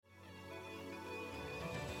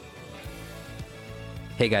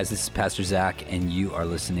Hey guys, this is Pastor Zac, and you are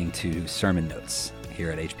listening to Sermon Notes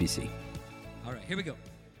here at HPC. All right, here we go.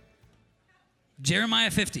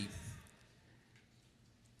 Jeremiah 50.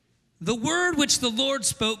 The word which the Lord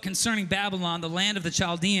spoke concerning Babylon, the land of the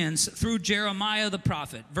Chaldeans, through Jeremiah the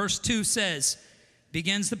prophet. Verse 2 says,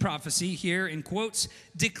 begins the prophecy here in quotes,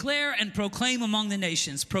 declare and proclaim among the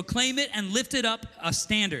nations, proclaim it and lift it up a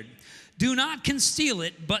standard. Do not conceal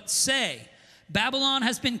it, but say, Babylon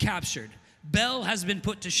has been captured. Bel has been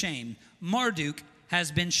put to shame. Marduk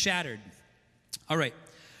has been shattered. All right.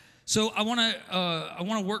 So I want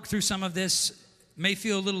to work through some of this. May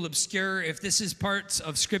feel a little obscure. If this is parts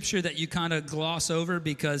of Scripture that you kind of gloss over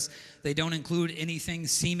because they don't include anything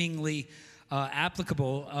seemingly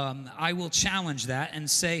applicable, I will challenge that and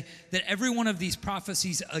say that every one of these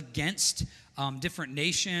prophecies against different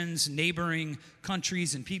nations, neighboring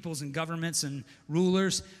countries and peoples and governments and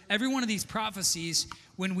rulers, every one of these prophecies,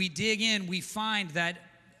 when we dig in, we find that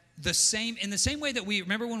in the same way that we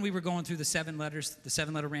remember when we were going through the 7 letters, the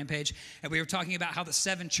 7-letter rampage, and we were talking about how the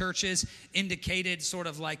 7 churches indicated sort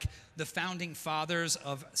of like the founding fathers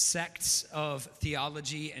of sects of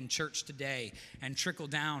theology and church today, and trickle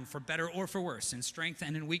down for better or for worse, in strength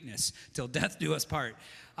and in weakness, till death do us part.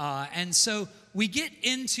 And so we get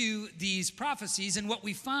into these prophecies, and what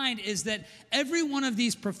we find is that every one of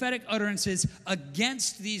these prophetic utterances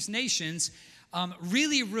against these nations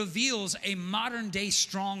really reveals a modern-day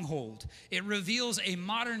stronghold. It reveals a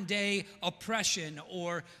modern-day oppression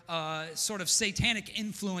or sort of satanic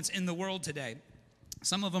influence in the world today.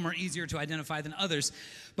 Some of them are easier to identify than others,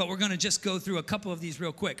 but we're going to just go through a couple of these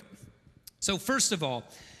real quick. So first of all,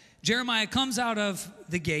 Jeremiah comes out of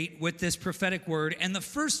the gate with this prophetic word, and the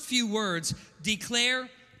first few words, declare,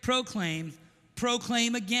 proclaim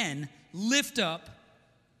again, lift up,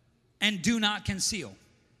 and do not conceal.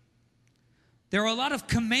 There are a lot of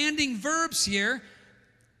commanding verbs here,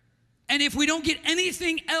 and if we don't get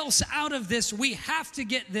anything else out of this, we have to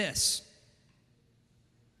get this.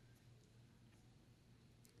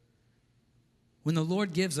 When the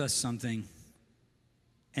Lord gives us something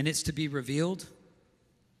and it's to be revealed,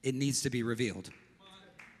 it needs to be revealed.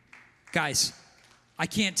 Guys, I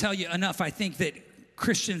can't tell you enough. I think that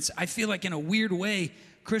Christians, I feel like in a weird way,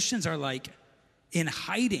 Christians are like in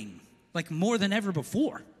hiding, like more than ever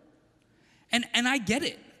before. And I get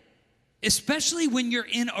it, especially when you're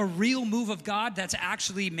in a real move of God that's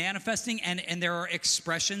actually manifesting and there are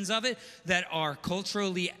expressions of it that are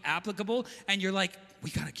culturally applicable, and you're like,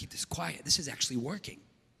 we got to keep this quiet. This is actually working.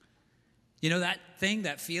 You know that thing,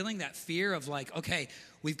 that feeling, that fear of like, okay,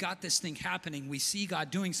 we've got this thing happening. We see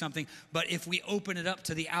God doing something, but if we open it up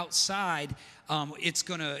to the outside,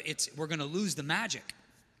 we're gonna lose the magic.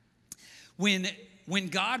 When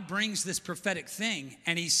God brings this prophetic thing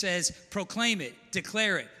and he says, proclaim it,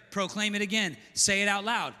 declare it, proclaim it again, say it out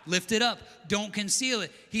loud, lift it up, don't conceal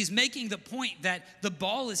it. He's making the point that the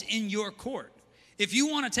ball is in your court. If you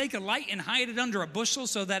want to take a light and hide it under a bushel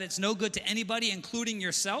so that it's no good to anybody, including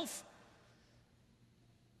yourself,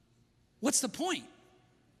 what's the point?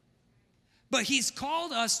 But he's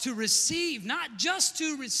called us to receive, not just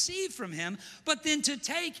to receive from him, but then to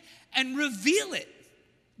take and reveal it,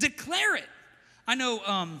 declare it. I know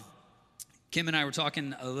Kim and I were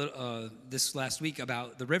talking a little this last week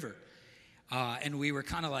about the river, and we were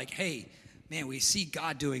kind of like, hey, man, we see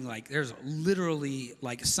God doing like, there's literally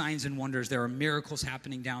like signs and wonders. There are miracles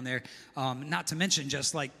happening down there, not to mention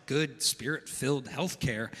just like good spirit-filled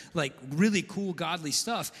healthcare, like really cool godly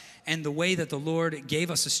stuff. And the way that the Lord gave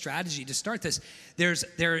us a strategy to start this,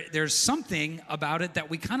 there's something about it that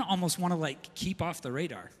we kind of almost want to like keep off the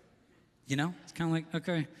radar. You know, it's kind of like,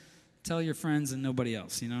 okay, tell your friends and nobody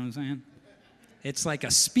else, you know what I'm saying? It's like a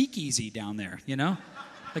speakeasy down there, you know?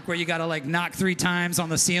 Like where you gotta like knock 3 times on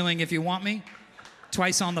the ceiling if you want me,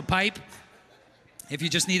 twice on the pipe if you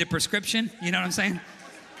just need a prescription, you know what I'm saying?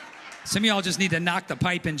 Some of y'all just need to knock the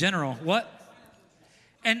pipe in general. What?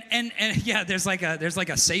 And yeah, there's like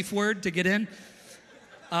a safe word to get in.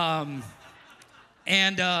 I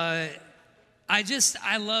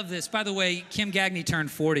love this. By the way, Kim Gagney turned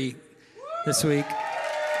 40 this week.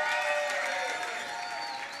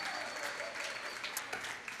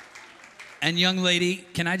 And young lady,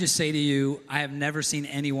 can I just say to you, I have never seen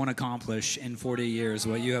anyone accomplish in 40 years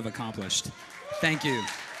what you have accomplished. Thank you.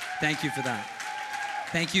 Thank you for that.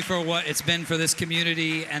 Thank you for what it's been for this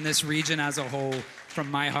community and this region as a whole, from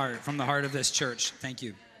my heart, from the heart of this church. Thank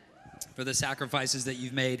you for the sacrifices that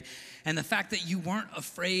you've made and the fact that you weren't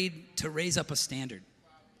afraid to raise up a standard.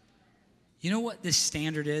 You know what this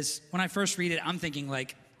standard is? When I first read it, I'm thinking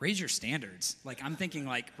like, raise your standards. Like, I'm thinking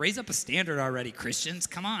like, raise up a standard already, Christians,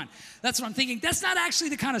 come on. That's what I'm thinking. That's not actually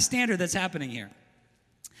the kind of standard that's happening here.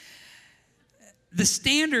 the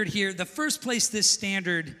standard here, the first place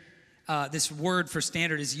this word for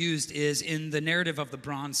standard is used is in the narrative of the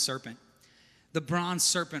bronze serpent. The bronze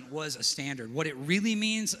serpent was a standard. What it really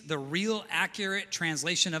means, the real accurate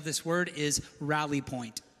translation of this word is rally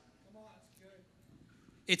point.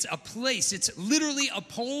 It's a place, it's literally a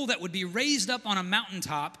pole that would be raised up on a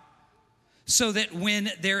mountaintop so that when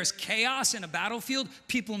there's chaos in a battlefield,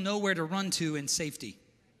 people know where to run to in safety.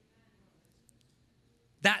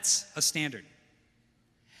 That's a standard.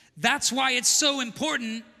 That's why it's so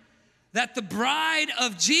important that the bride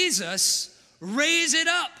of Jesus raise it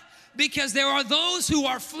up, because there are those who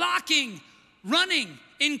are flocking, running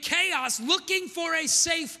in chaos, looking for a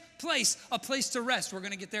safe place, a place to rest. We're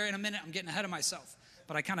going to get there in a minute. I'm getting ahead of myself,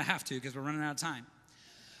 but I kind of have to because we're running out of time.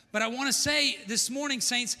 But I want to say this morning,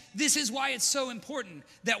 saints, this is why it's so important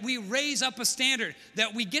that we raise up a standard,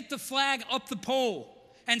 that we get the flag up the pole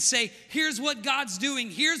and say, here's what God's doing.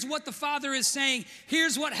 Here's what the Father is saying.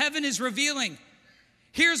 Here's what heaven is revealing.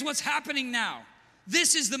 Here's what's happening now.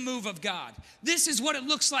 This is the move of God. This is what it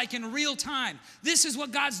looks like in real time. This is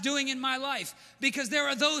what God's doing in my life, because there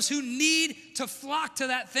are those who need to flock to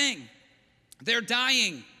that thing. They're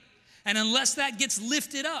dying. And unless that gets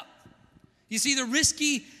lifted up, you see, the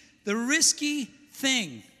risky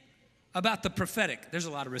thing about the prophetic, there's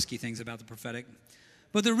a lot of risky things about the prophetic,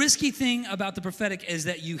 but the risky thing about the prophetic is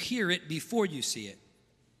that you hear it before you see it.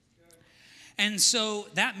 And so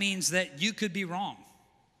that means that you could be wrong.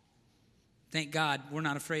 Thank God we're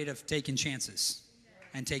not afraid of taking chances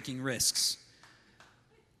and taking risks.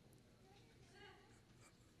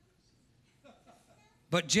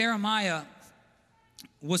 But Jeremiah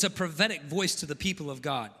was a prophetic voice to the people of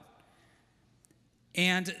God.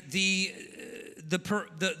 And the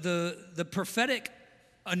prophetic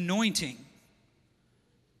anointing,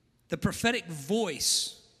 the prophetic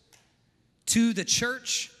voice to the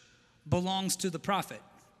church belongs to the prophet.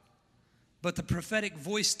 But the prophetic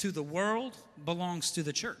voice to the world belongs to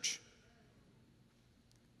the church.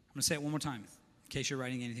 I'm going to say it one more time in case you're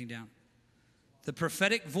writing anything down. The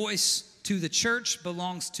prophetic voice to the church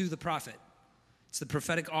belongs to the prophet. It's the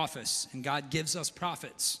prophetic office, and God gives us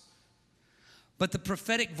prophets. But the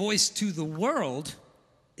prophetic voice to the world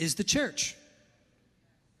is the church.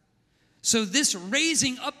 So this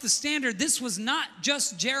raising up the standard, this was not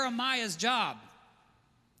just Jeremiah's job.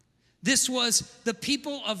 This was the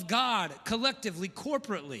people of God collectively,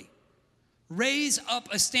 corporately. Raise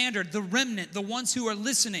up a standard, the remnant, the ones who are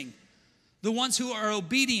listening, the ones who are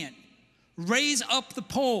obedient. Raise up the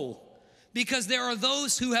pole, because there are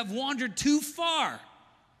those who have wandered too far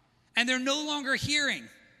and they're no longer hearing.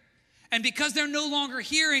 And because they're no longer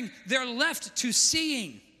hearing, they're left to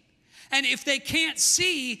seeing. And if they can't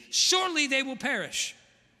see, surely they will perish.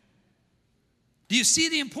 Do you see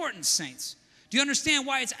the importance, saints? Do you understand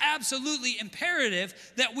why it's absolutely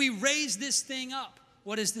imperative that we raise this thing up?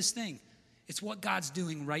 What is this thing? It's what God's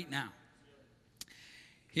doing right now.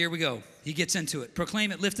 Here we go. He gets into it.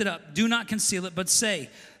 Proclaim it, lift it up. Do not conceal it, but say,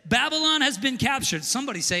 Babylon has been captured.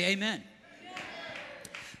 Somebody say amen. Amen.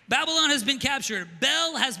 Babylon has been captured.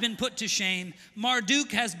 Bel has been put to shame.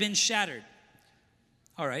 Marduk has been shattered.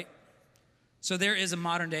 All right. So there is a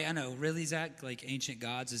modern day, I know, really, Zach, like ancient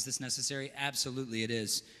gods, is this necessary? Absolutely it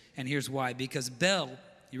is. And here's why. Because Bel,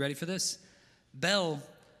 you ready for this? Bel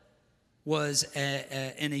was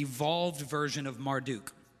an evolved version of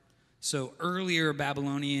Marduk. So earlier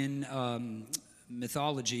Babylonian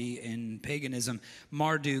mythology and paganism,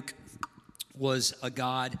 Marduk was a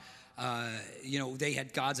god. They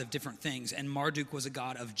had gods of different things. And Marduk was a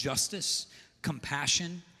god of justice,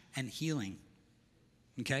 compassion, and healing.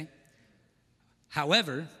 Okay?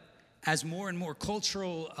 However, as more and more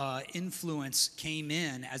cultural influence came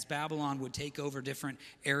in, as Babylon would take over different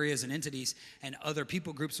areas and entities, and other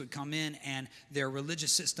people groups would come in and their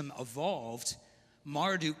religious system evolved,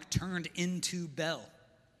 Marduk turned into Bel.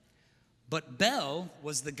 But Bel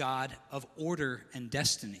was the god of order and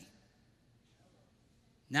destiny.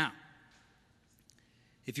 Now,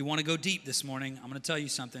 if you want to go deep this morning, I'm going to tell you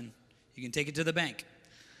something. You can take it to the bank.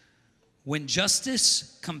 When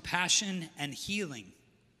justice, compassion, and healing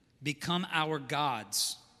become our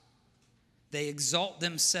gods, they exalt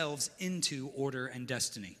themselves into order and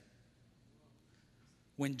destiny.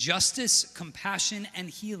 When justice, compassion,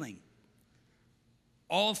 and healing,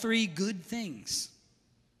 all three good things,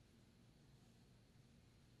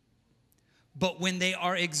 but when they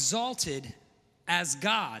are exalted as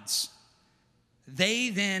gods, they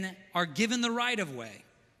then are given the right of way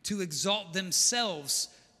to exalt themselves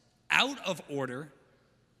out of order,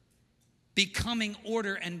 becoming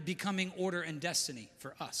order and destiny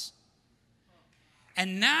for us.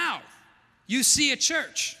 And now you see a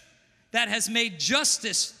church that has made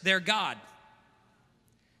justice their God.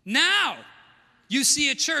 Now you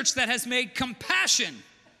see a church that has made compassion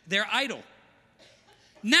their idol.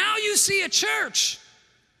 Now you see a church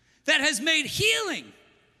that has made healing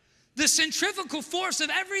the centrifugal force of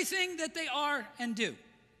everything that they are and do.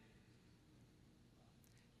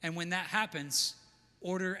 And when that happens,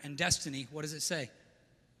 order and destiny, what does it say?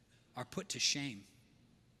 Are put to shame.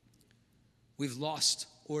 We've lost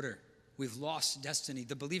order. We've lost destiny.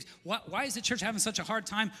 The beliefs. Why is the church having such a hard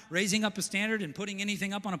time raising up a standard and putting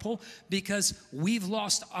anything up on a pole? Because we've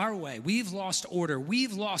lost our way. We've lost order.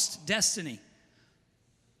 We've lost destiny.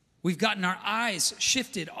 We've gotten our eyes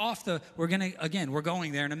shifted off we're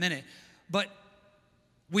going there in a minute. But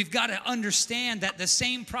we've got to understand that the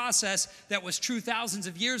same process that was true thousands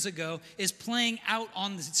of years ago is playing out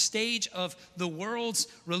on the stage of the world's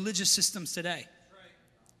religious systems today.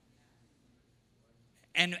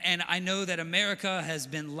 And I know that America has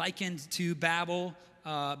been likened to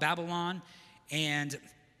Babylon, and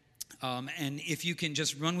if you can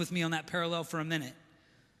just run with me on that parallel for a minute,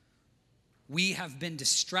 we have been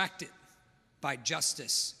distracted by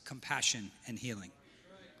justice, compassion, and healing.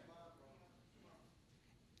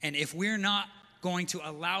 And if we're not going to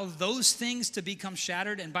allow those things to become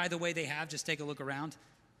shattered, and by the way, they have, just take a look around.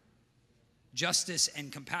 Justice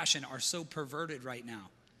and compassion are so perverted right now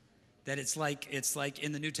that it's like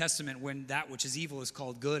in the New Testament when that which is evil is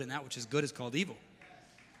called good and that which is good is called evil.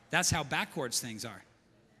 That's how backwards things are.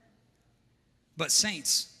 But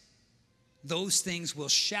saints, those things will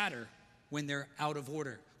shatter when they're out of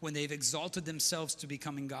order, when they've exalted themselves to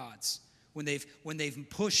becoming gods, when they've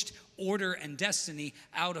pushed order and destiny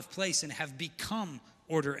out of place and have become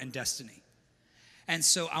order and destiny. And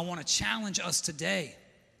so I want to challenge us today,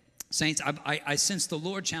 saints, I sense the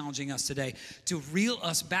Lord challenging us today to reel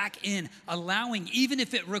us back in, allowing, even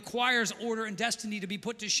if it requires order and destiny to be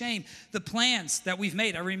put to shame, the plans that we've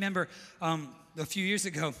made. I remember a few years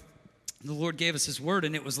ago, the Lord gave us His word,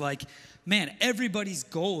 and it was like, man, everybody's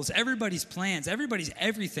goals, everybody's plans, everybody's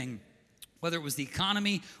everything, whether it was the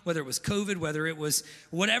economy, whether it was COVID, whether it was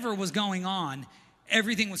whatever was going on,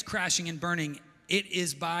 everything was crashing and burning. It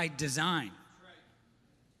is by design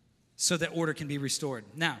so that order can be restored.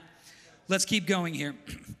 Now, let's keep going here.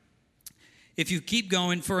 If you keep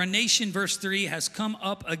going, for a nation, verse 3, has come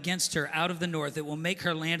up against her out of the north. It will make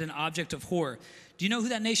her land an object of horror. Do you know who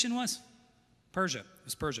that nation was? Persia. It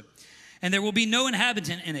was Persia. And there will be no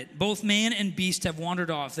inhabitant in it. Both man and beast have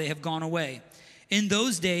wandered off. They have gone away. In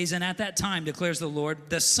those days and at that time, declares the Lord,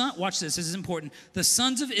 watch this is important. The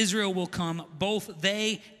sons of Israel will come, both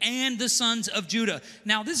they and the sons of Judah.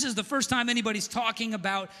 Now, this is the first time anybody's talking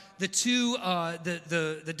about the two,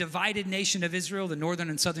 the divided nation of Israel, the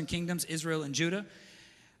northern and southern kingdoms, Israel and Judah.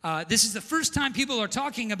 This is the first time people are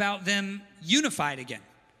talking about them unified again.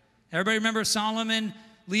 Everybody remember Solomon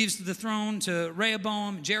leaves the throne to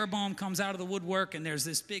Rehoboam. Jeroboam comes out of the woodwork, and there's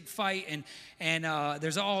this big fight, and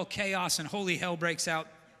there's all chaos, and holy hell breaks out.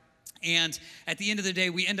 And at the end of the day,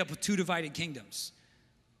 we end up with two divided kingdoms,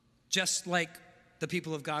 just like the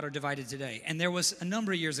people of God are divided today. And there was a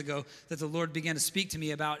number of years ago that the Lord began to speak to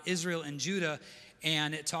me about Israel and Judah,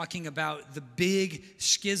 and talking about the big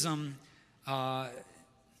schism.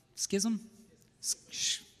 Schism?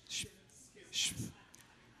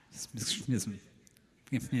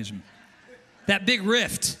 That big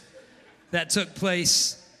rift that took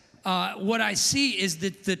place. What I see is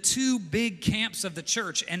that the two big camps of the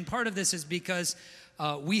church, and part of this is because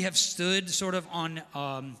we have stood sort of on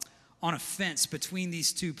a fence between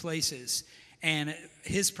these two places, and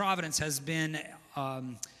His providence has been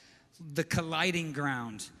the colliding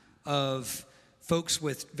ground of folks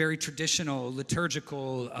with very traditional,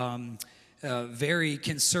 liturgical, very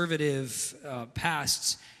conservative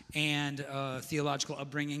pasts and theological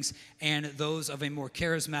upbringings, and those of a more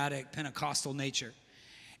charismatic Pentecostal nature.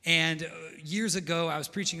 And years ago, I was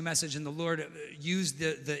preaching a message, and the Lord used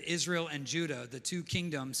the Israel and Judah, the two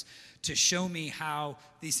kingdoms, to show me how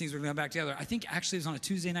these things were going to come back together. I think actually it was on a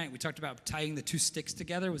Tuesday night. We talked about tying the two sticks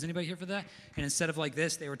together. Was anybody here for that? And instead of like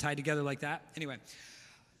this, they were tied together like that. Anyway,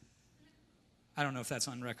 I don't know if that's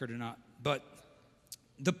on record or not, but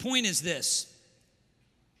the point is this.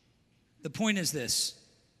 The point is this.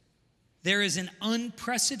 There is an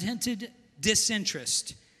unprecedented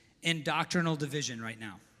disinterest in doctrinal division right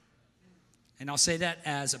now. And I'll say that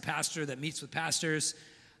as a pastor that meets with pastors,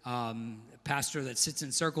 a pastor that sits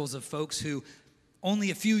in circles of folks who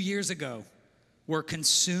only a few years ago were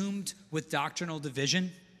consumed with doctrinal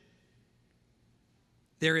division.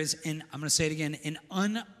 There is I'm going to say it again, an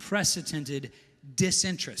unprecedented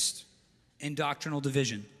disinterest in doctrinal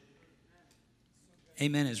division.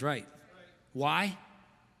 Amen is right. Why?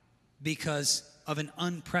 because of an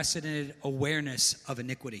unprecedented awareness of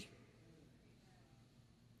iniquity.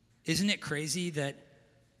 Isn't it crazy that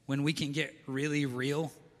when we can get really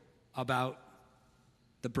real about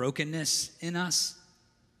the brokenness in us,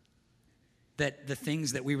 that the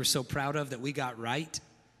things that we were so proud of that we got right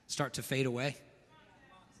start to fade away?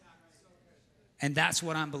 And that's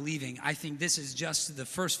what I'm believing. I think this is just the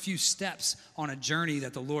first few steps on a journey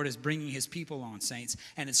that the Lord is bringing his people on, saints.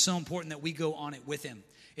 And it's so important that we go on it with him.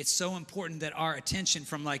 It's so important that our attention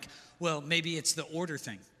from like, well, maybe it's the order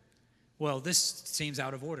thing. Well, this seems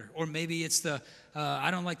out of order. Or maybe it's the, I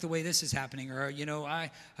don't like the way this is happening. Or, the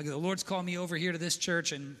Lord's called me over here to this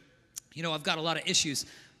church and, I've got a lot of issues.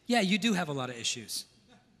 Yeah, you do have a lot of issues.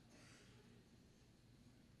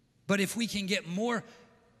 But if we can get more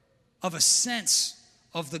of a sense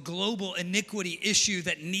of the global iniquity issue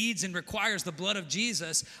that needs and requires the blood of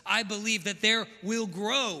Jesus, I believe that there will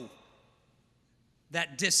grow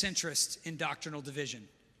that disinterest in doctrinal division.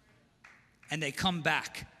 And they come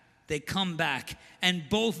back. They come back. And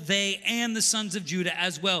both they and the sons of Judah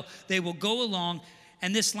as well, they will go along.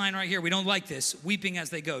 And this line right here, we don't like this, weeping as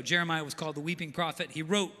they go. Jeremiah was called the weeping prophet. He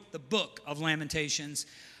wrote the book of Lamentations.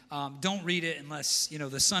 Don't read it unless,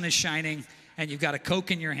 the sun is shining and you've got a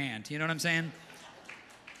Coke in your hand. You know what I'm saying?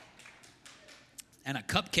 And a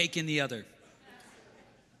cupcake in the other.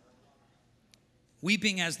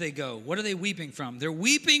 Weeping as they go. What are they weeping from? They're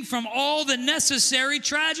weeping from all the necessary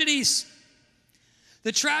tragedies.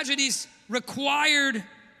 The tragedies required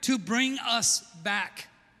to bring us back.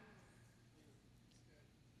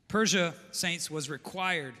 Persia, saints, was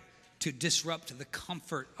required to disrupt the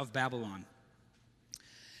comfort of Babylon.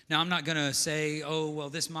 Now, I'm not going to say,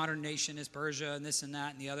 this modern nation is Persia and this and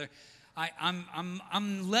that and the other.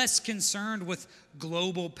 I'm less concerned with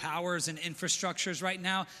global powers and infrastructures right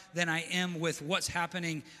now than I am with what's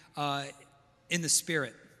happening in the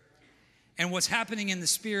spirit. And what's happening in the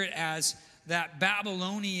spirit as that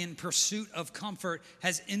Babylonian pursuit of comfort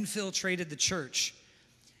has infiltrated the church.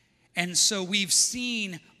 And so we've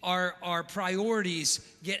seen our priorities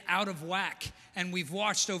get out of whack. And we've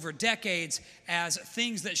watched over decades as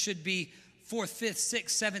things that should be 4th, 5th, 6th,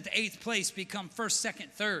 7th, 8th place become 1st,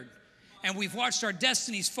 2nd, 3rd. And we've watched our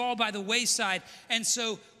destinies fall by the wayside. And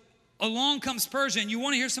so along comes Persia. And you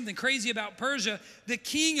want to hear something crazy about Persia? The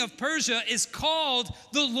king of Persia is called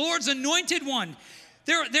the Lord's anointed one.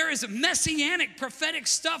 There is messianic prophetic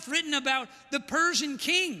stuff written about the Persian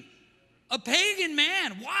king. A pagan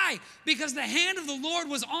man. Why? Because the hand of the Lord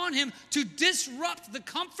was on him to disrupt the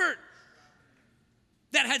comfort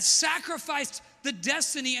that had sacrificed the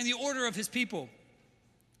destiny and the order of his people.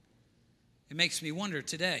 It makes me wonder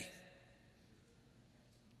today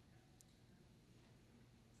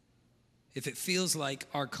if it feels like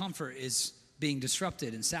our comfort is being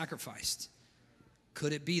disrupted and sacrificed.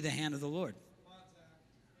 Could it be the hand of the Lord?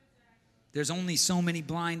 There's only so many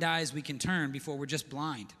blind eyes we can turn before we're just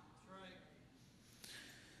blind.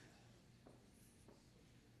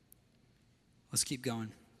 Let's keep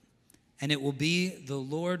going. And it will be the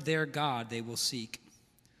Lord their God they will seek.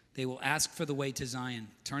 They will ask for the way to Zion,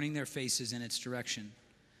 turning their faces in its direction.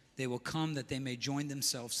 They will come that they may join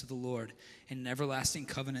themselves to the Lord in an everlasting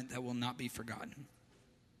covenant that will not be forgotten.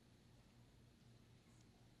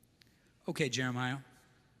 Okay, Jeremiah.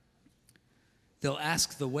 They'll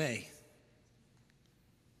ask the way.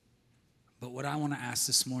 But what I want to ask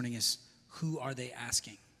this morning is, who are they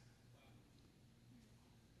asking?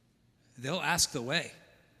 They'll ask the way.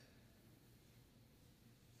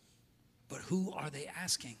 But who are they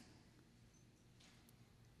asking?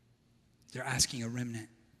 They're asking a remnant.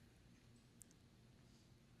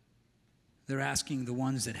 They're asking the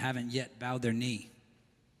ones that haven't yet bowed their knee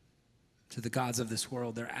to the gods of this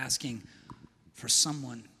world. They're asking for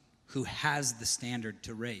someone who has the standard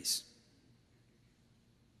to raise.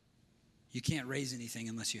 You can't raise anything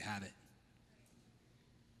unless you have it.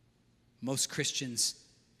 Most Christians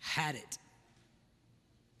had it.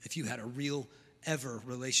 If you had a real ever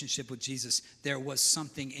relationship with Jesus, there was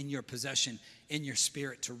something in your possession, in your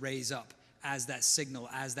spirit to raise up as that signal,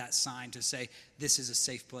 as that sign to say, this is a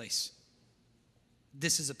safe place.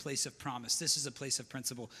 This is a place of promise. This is a place of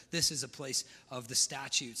principle. This is a place of the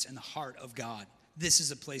statutes and the heart of God. This is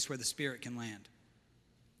a place where the Spirit can land.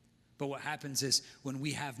 But what happens is when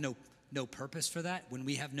we have no purpose for that, when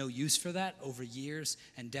we have no use for that, over years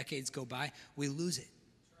and decades go by, we lose it.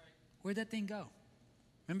 Where'd that thing go?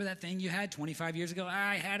 Remember that thing you had 25 years ago?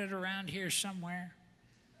 I had it around here somewhere.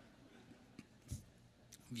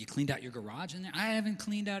 Have you cleaned out your garage in there? I haven't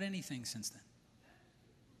cleaned out anything since then.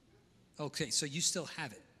 Okay, so you still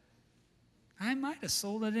have it. I might have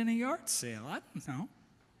sold it in a yard sale. I don't know.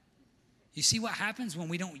 You see what happens when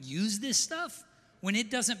we don't use this stuff? When it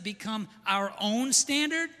doesn't become our own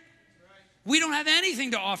standard? We don't have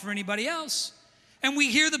anything to offer anybody else. And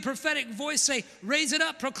we hear the prophetic voice say, raise it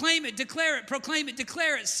up, proclaim it, declare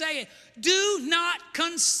it, say it. Do not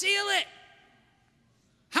conceal it.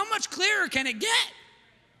 How much clearer can it get?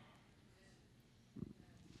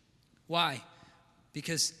 Why?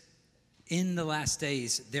 Because in the last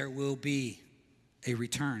days, there will be a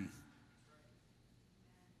return.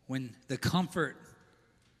 When the comfort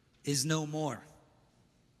is no more.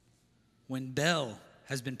 When Bel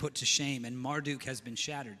has been put to shame and Marduk has been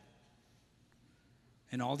shattered.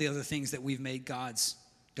 And all the other things that we've made gods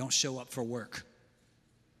don't show up for work.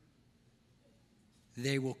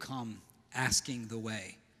 They will come asking the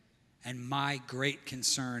way. And my great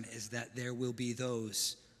concern is that there will be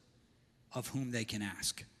those of whom they can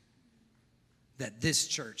ask. That this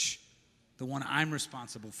church, the one I'm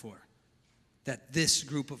responsible for, that this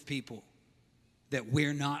group of people, that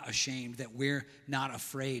we're not ashamed, that we're not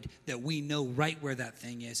afraid, that we know right where that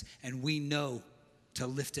thing is, and we know to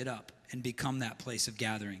lift it up and become that place of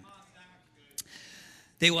gathering.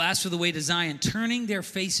 They will ask for the way to Zion, turning their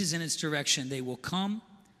faces in its direction. They will come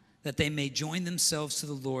that they may join themselves to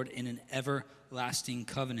the Lord in an everlasting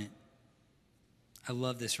covenant. I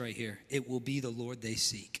love this right here. It will be the Lord they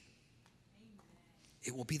seek.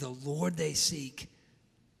 It will be the Lord they seek.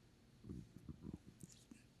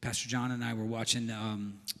 Pastor John and I were watching a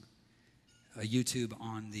YouTube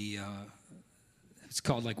on the, it's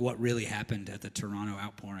called like What Really Happened at the Toronto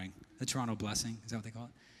Outpouring, the Toronto Blessing, is that what they call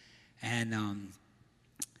it? And,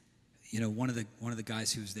 you know, one of the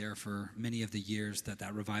guys who was there for many of the years that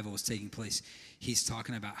revival was taking place, he's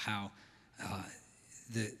talking about how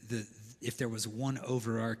if there was one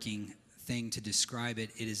overarching thing to describe it,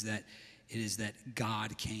 it is that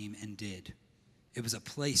God came and did. It was a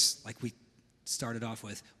place like we started off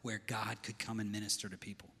with where God could come and minister to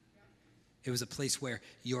people. It was a place where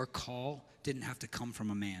your call didn't have to come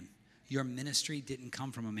from a man. Your ministry didn't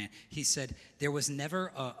come from a man. He said there was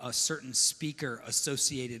never a certain speaker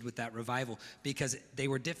associated with that revival because they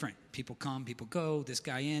were different. People come, people go, this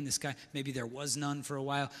guy in, this guy. Maybe there was none for a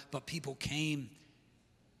while, but people came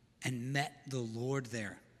and met the Lord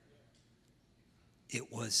there.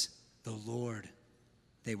 It was the Lord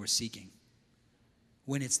they were seeking.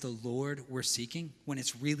 When it's the Lord we're seeking, when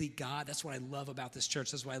it's really God, that's what I love about this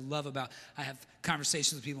church. That's what I love about, I have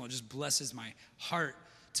conversations with people, and it just blesses my heart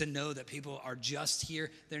to know that people are just here.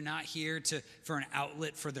 They're not here for an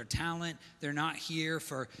outlet for their talent. They're not here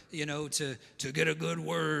for, to get a good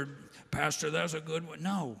word. Pastor, that's a good one.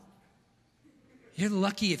 No. You're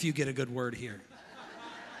lucky if you get a good word here.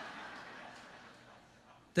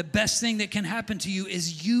 The best thing that can happen to you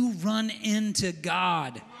is you run into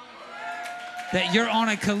God. That you're on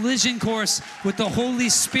a collision course with the Holy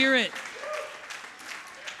Spirit.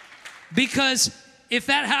 Because if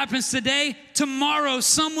that happens today, tomorrow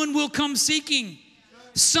someone will come seeking.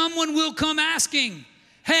 Someone will come asking,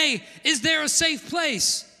 hey, is there a safe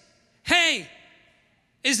place? Hey,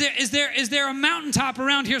 is there a mountaintop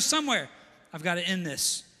around here somewhere? I've got to end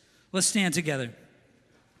this. Let's stand together.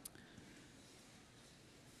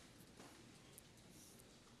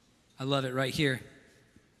 I love it right here.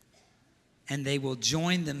 And they will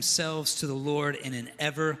join themselves to the Lord in an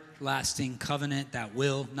everlasting covenant that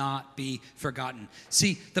will not be forgotten.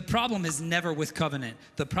 See, the problem is never with covenant.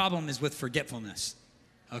 The problem is with forgetfulness.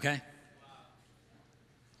 Okay?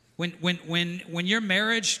 When your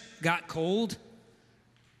marriage got cold,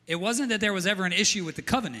 it wasn't that there was ever an issue with the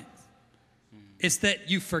covenant. It's that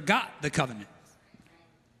you forgot the covenant.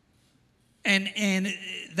 And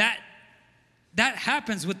that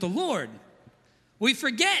happens with the Lord. We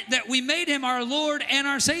forget that we made him our Lord and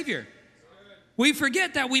our Savior. We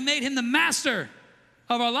forget that we made him the master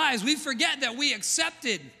of our lives. We forget that we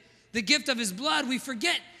accepted the gift of his blood. We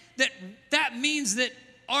forget that means that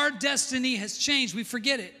our destiny has changed. We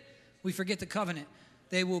forget it. We forget the covenant.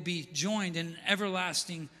 They will be joined in an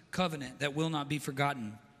everlasting covenant that will not be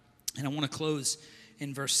forgotten. And I want to close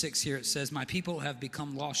in verse 6 here. It says, my people have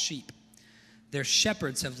become lost sheep. Their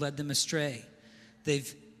shepherds have led them astray.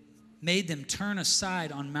 They've made them turn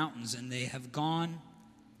aside on mountains, and they have gone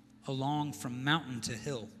along from mountain to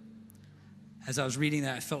hill. As I was reading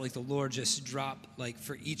that, I felt like the Lord just dropped, like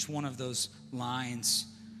for each one of those lines,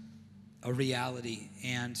 a reality.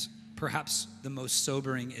 And perhaps the most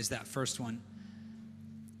sobering is that first one.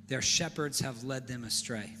 Their shepherds have led them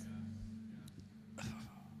astray. Oh,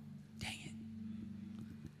 dang it.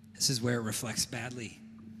 This is where it reflects badly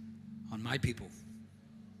on my people.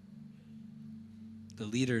 The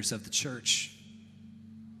leaders of the church,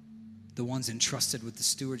 the ones entrusted with the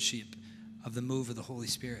stewardship of the move of the Holy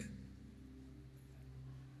Spirit.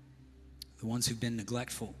 the ones who've been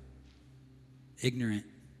neglectful, ignorant,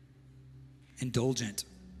 indulgent,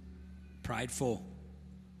 prideful,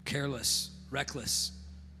 careless, reckless,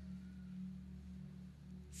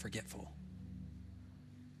 forgetful.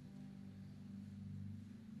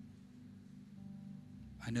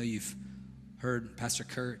 I know you've heard Pastor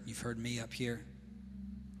Kurt, you've heard me up here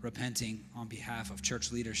repenting on behalf of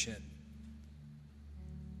church leadership.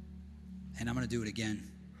 And I'm going to do it again.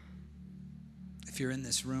 If you're in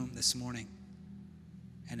this room this morning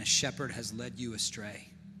and a shepherd has led you astray,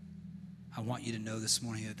 I want you to know this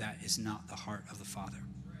morning that that is not the heart of the Father.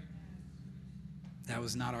 That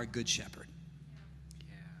was not our good shepherd.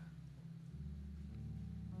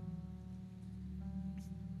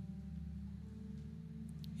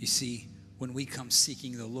 You see, when we come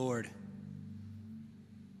seeking the Lord,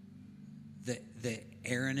 the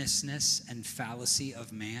erroneousness and fallacy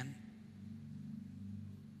of man,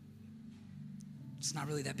 it's not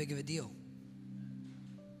really that big of a deal.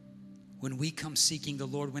 When we come seeking the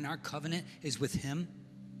Lord, when our covenant is with Him,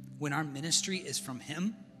 when our ministry is from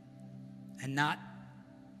Him and not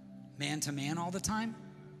man to man all the time,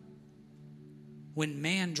 when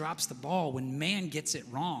man drops the ball, when man gets it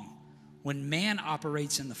wrong, when man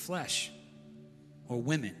operates in the flesh, or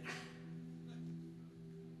women,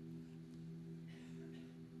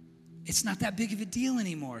 it's not that big of a deal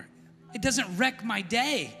anymore. It doesn't wreck my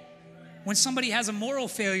day when somebody has a moral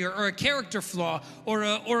failure or a character flaw or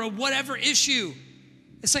a whatever issue.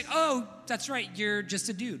 It's like, oh, that's right, you're just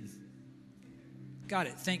a dude. Got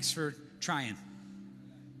it, thanks for trying.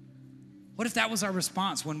 What if that was our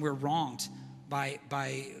response when we're wronged by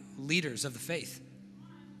leaders of the faith?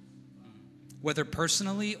 Whether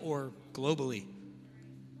personally or globally.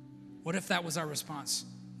 What if that was our response?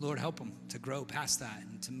 Lord, help them to grow past that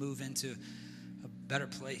and to move into a better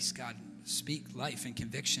place. God, speak life and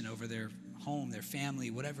conviction over their home, their family,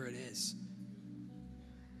 whatever it is.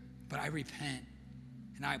 But I repent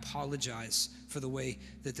and I apologize for the way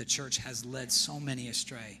that the church has led so many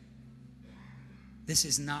astray. This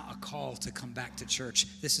is not a call to come back to church.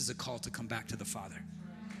 This is a call to come back to the Father.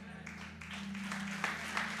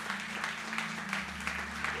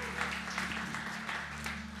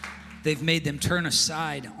 They've made them turn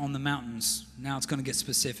aside on the mountains. Now it's going to get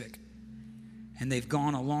specific. And they've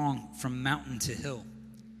gone along from mountain to hill.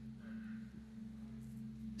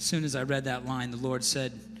 As soon as I read that line, the Lord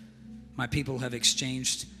said, my people have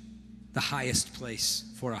exchanged the highest place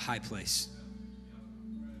for a high place.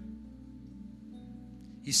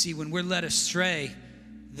 You see, when we're led astray,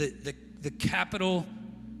 the capital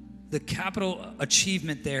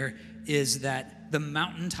achievement there is that the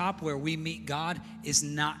mountaintop where we meet God is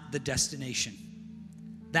not the destination.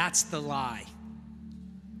 That's the lie.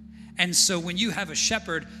 And so when you have a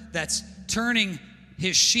shepherd that's turning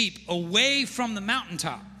his sheep away from the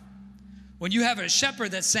mountaintop, when you have a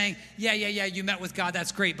shepherd that's saying, yeah, you met with God,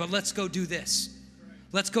 that's great, but let's go do this.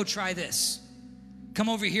 Let's go try this. Come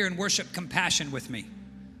over here and worship compassion with me.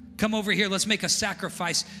 Come over here, let's make a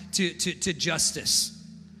sacrifice to justice.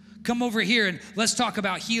 Come over here and let's talk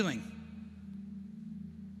about healing.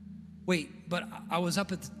 Wait, but I was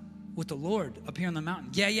up with the Lord up here on the mountain.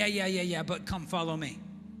 Yeah, but come follow me.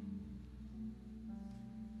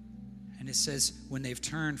 And it says, when they've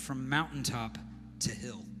turned from mountaintop to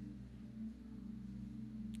hill.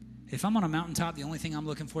 If I'm on a mountaintop, the only thing I'm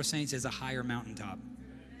looking for, saints, is a higher mountaintop.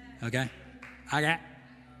 Okay? And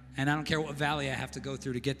I don't care what valley I have to go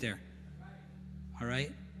through to get there. All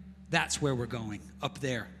right? That's where we're going, up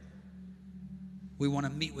there. We want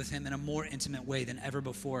to meet with him in a more intimate way than ever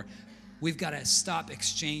before. We've got to stop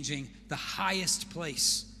exchanging the highest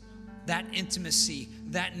place, that intimacy,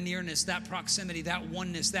 that nearness, that proximity, that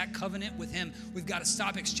oneness, that covenant with him. We've got to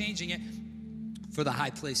stop exchanging it for the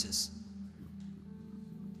high places.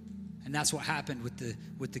 And that's what happened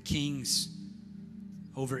with the kings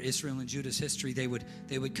over Israel and Judah's history. They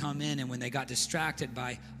would come in, and when they got distracted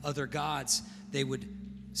by other gods, they would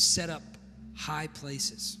set up high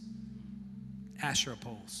places, Asherah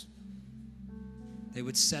poles. They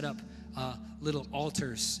would set up little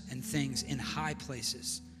altars and things in high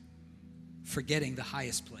places, forgetting the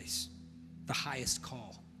highest place, the highest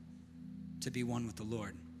call to be one with the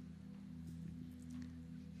Lord.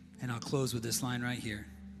 And I'll close with this line right here.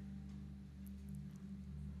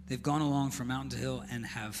 They've gone along from mountain to hill and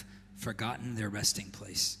have forgotten their resting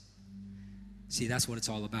place. See, that's what it's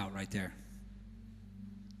all about right there.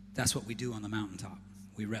 That's what we do on the mountaintop.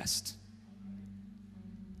 We rest.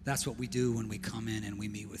 That's what we do when we come in and we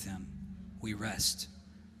meet with him. We rest.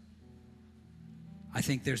 I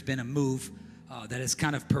think there's been a move that has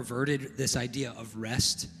kind of perverted this idea of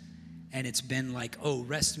rest. And it's been like, oh,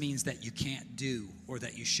 rest means that you can't do or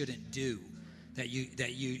that you shouldn't do. that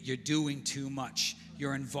you're doing too much.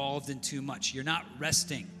 You're involved in too much. You're not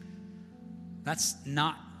resting. That's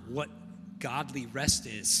not what godly rest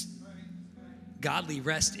is. Godly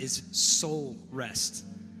rest is soul rest.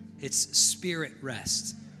 It's spirit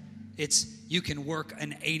rest. It's you can work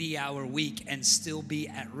an 80-hour week and still be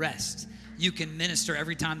at rest. You can minister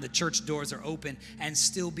every time the church doors are open and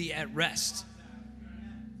still be at rest.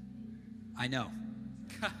 I know.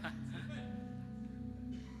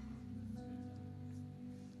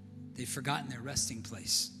 They've forgotten their resting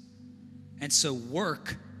place. And so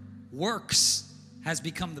works has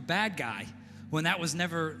become the bad guy when that was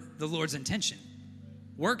never the Lord's intention.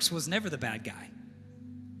 Works was never the bad guy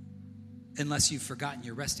unless you've forgotten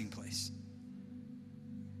your resting place.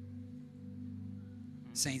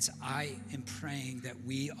 Saints, I am praying that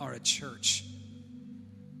we are a church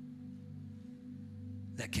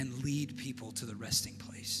that can lead people to the resting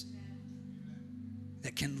place,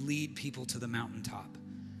 that can lead people to the mountaintop,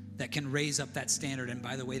 that can raise up that standard. And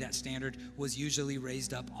by the way, that standard was usually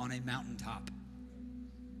raised up on a mountaintop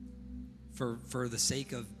for the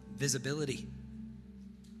sake of visibility.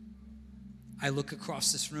 I look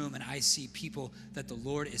across this room and I see people that the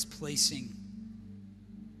Lord is placing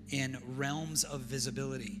in realms of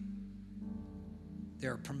visibility.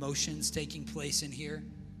 There are promotions taking place in here.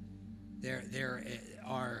 There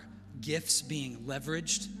are gifts being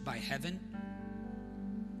leveraged by heaven.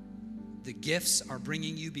 The gifts are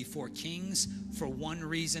bringing you before kings for one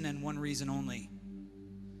reason and one reason only,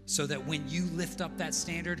 so that when you lift up that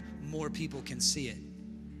standard, more people can see it.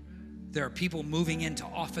 There are people moving into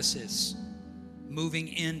offices, moving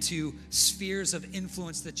into spheres of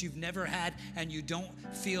influence that you've never had and you don't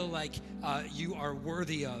feel like you are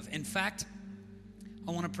worthy of. In fact,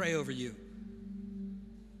 I want to pray over you.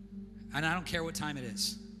 And I don't care what time it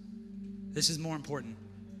is. This is more important.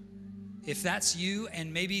 If that's you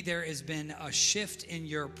and maybe there has been a shift in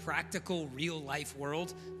your practical, real life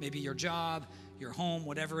world, maybe your job, your home,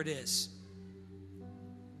 whatever it is.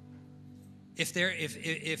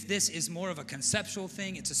 If this is more of a conceptual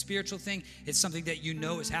thing, it's a spiritual thing, it's something that you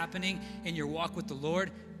know is happening in your walk with the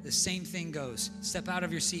Lord, the same thing goes. Step out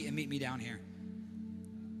of your seat and meet me down here.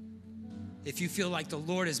 If you feel like the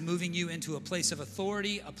Lord is moving you into a place of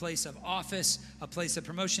authority, a place of office, a place of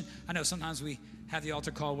promotion. I know sometimes we have the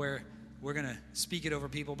altar call where we're going to speak it over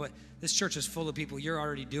people, but this church is full of people. You're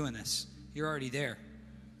already doing this. You're already there.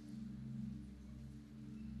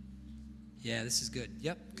 Yeah, this is good.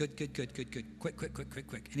 Yep, good.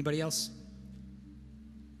 Quick. Anybody else?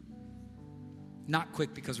 Not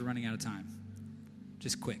quick because we're running out of time.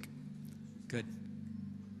 Just quick. Good.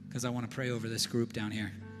 Because I want to pray over this group down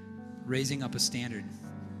here. Raising up a standard.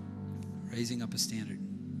 Raising up a standard.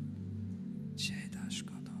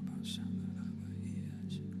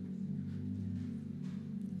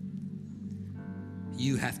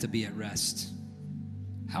 You have to be at rest.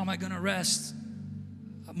 How am I going to rest?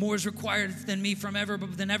 More is required than me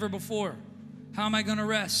than ever before. How am I going to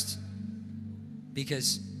rest?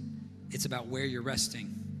 Because it's about where you're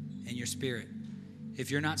resting in your spirit. If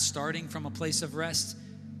you're not starting from a place of rest,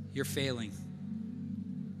 you're failing.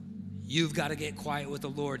 You've got to get quiet with the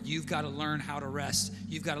Lord. You've got to learn how to rest.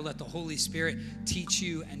 You've got to let the Holy Spirit teach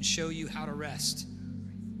you and show you how to rest.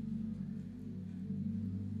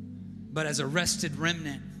 But as a rested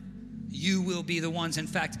remnant, you will be the ones. In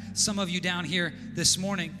fact, some of you down here this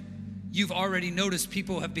morning, you've already noticed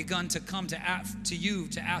people have begun to come to you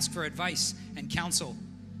to ask for advice and counsel.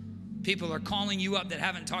 People are calling you up that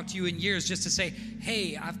haven't talked to you in years just to say,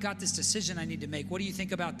 hey, I've got this decision I need to make. What do you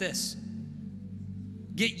think about this?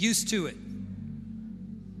 Get used to it.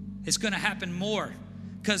 It's going to happen more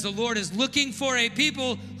because the Lord is looking for a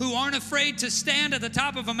people who aren't afraid to stand at the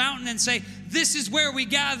top of a mountain and say, this is where we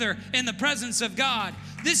gather in the presence of God.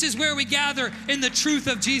 This is where we gather in the truth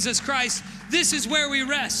of Jesus Christ. This is where we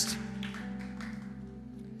rest.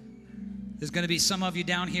 There's going to be some of you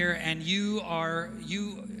down here, and you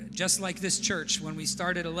just like this church when we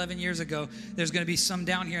started 11 years ago, there's going to be some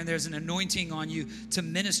down here, and there's an anointing on you to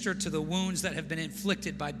minister to the wounds that have been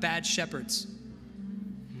inflicted by bad shepherds.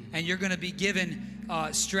 And you're going to be given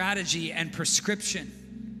strategy and prescription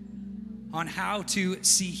on how to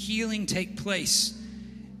see healing take place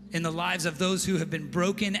in the lives of those who have been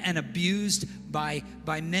broken and abused by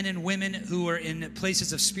men and women who are in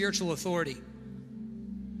places of spiritual authority.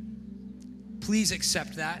 Please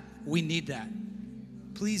accept that. We need that.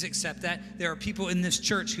 Please accept that. There are people in this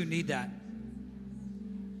church who need that.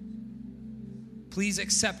 Please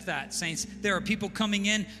accept that, saints. There are people coming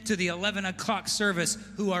in to the 11 o'clock service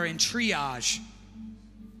who are in triage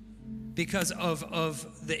because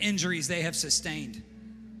of the injuries they have sustained.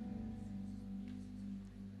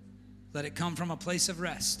 Let it come from a place of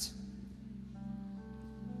rest.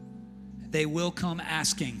 They will come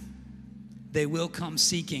asking. They will come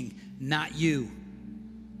seeking, not you.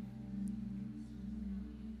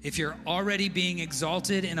 If you're already being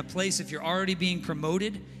exalted in a place, if you're already being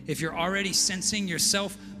promoted, if you're already sensing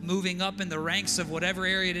yourself moving up in the ranks of whatever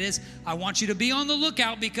area it is, I want you to be on the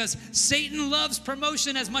lookout, because Satan loves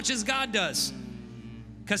promotion as much as God does,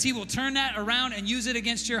 because he will turn that around and use it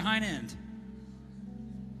against your hind end.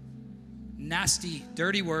 Nasty,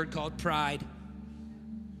 dirty word called pride.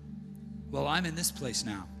 Well, I'm in this place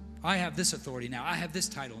now. I have this authority now. I have this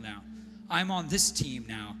title now. I'm on this team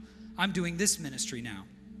now. I'm doing this ministry now.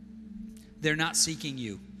 They're not seeking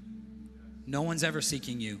you. No one's ever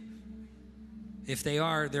seeking you. If they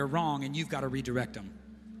are, they're wrong, and you've got to redirect them.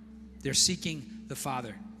 They're seeking the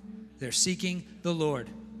Father. They're seeking the Lord.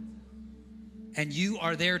 And you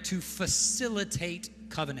are there to facilitate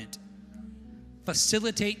covenant.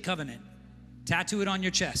 Facilitate covenant. Tattoo it on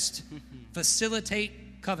your chest.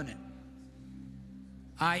 Facilitate covenant.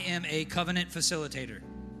 I am a covenant facilitator.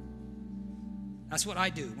 That's what I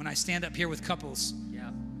do when I stand up here with couples.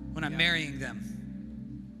 When I'm marrying them.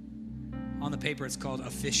 On the paper, it's called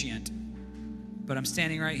officiant. But I'm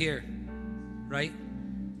standing right here, right?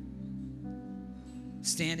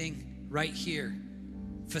 Standing right here,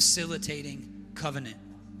 facilitating covenant.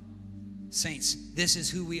 Saints, this is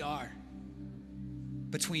who we are.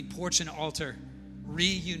 Between porch and altar,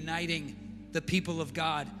 reuniting the people of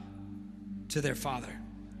God to their Father.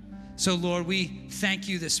 So, Lord, we thank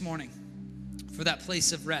you this morning for that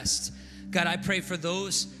place of rest. God, I pray for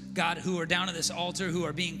those, God, who are down at this altar, who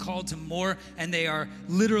are being called to more, and they are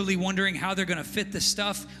literally wondering how they're going to fit this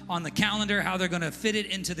stuff on the calendar, how they're going to fit it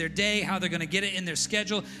into their day, how they're going to get it in their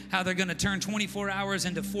schedule, how they're going to turn 24 hours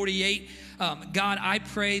into 48. God, I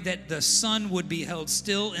pray that the sun would be held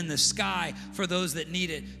still in the sky for those that need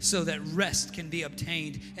it, so that rest can be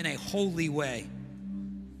obtained in a holy way.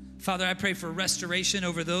 Father, I pray for restoration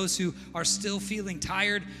over those who are still feeling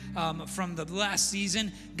tired from the last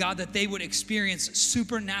season. God, that they would experience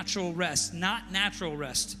supernatural rest, not natural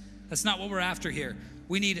rest. That's not what we're after here.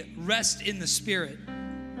 We need rest in the Spirit.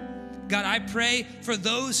 God, I pray for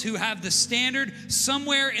those who have the standard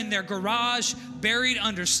somewhere in their garage, buried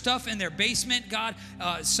under stuff in their basement, God,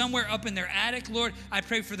 somewhere up in their attic, Lord. I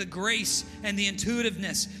pray for the grace and the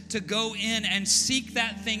intuitiveness to go in and seek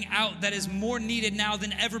that thing out that is more needed now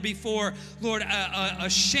than ever before. Lord, a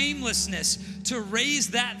shamelessness to raise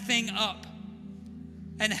that thing up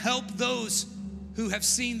and help those who have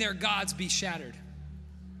seen their gods be shattered.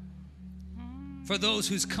 For those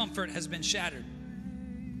whose comfort has been shattered.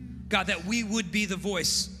 God, that we would be the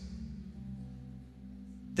voice,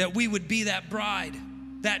 that we would be that bride,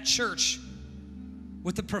 that church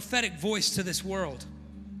with the prophetic voice to this world,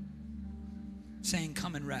 saying,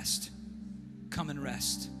 come and rest, come and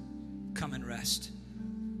rest, come and rest.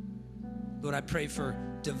 Lord, I pray for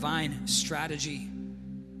divine strategy.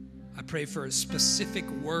 I pray for specific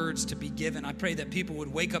words to be given. I pray that people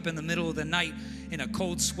would wake up in the middle of the night in a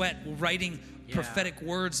cold sweat, writing prophetic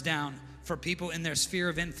words down for people in their sphere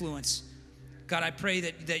of influence. God, I pray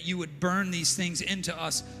that you would burn these things into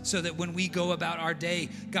us so that when we go about our day,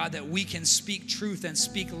 God, that we can speak truth and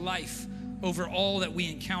speak life over all that we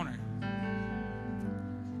encounter.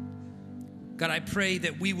 God, I pray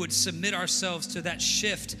that we would submit ourselves to that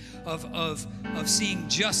shift of seeing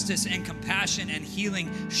justice and compassion and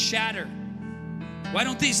healing shatter. Why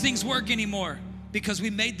don't these things work anymore? Because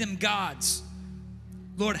we made them gods.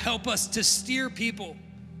 Lord, help us to steer people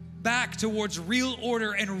back towards real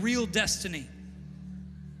order and real destiny.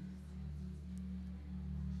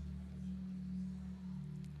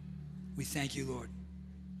 We thank you, Lord.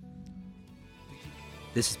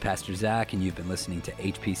 This is Pastor Zac, and you've been listening to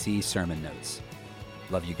HPC Sermon Notes.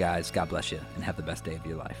 Love you guys. God bless you, and have the best day of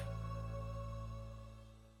your life.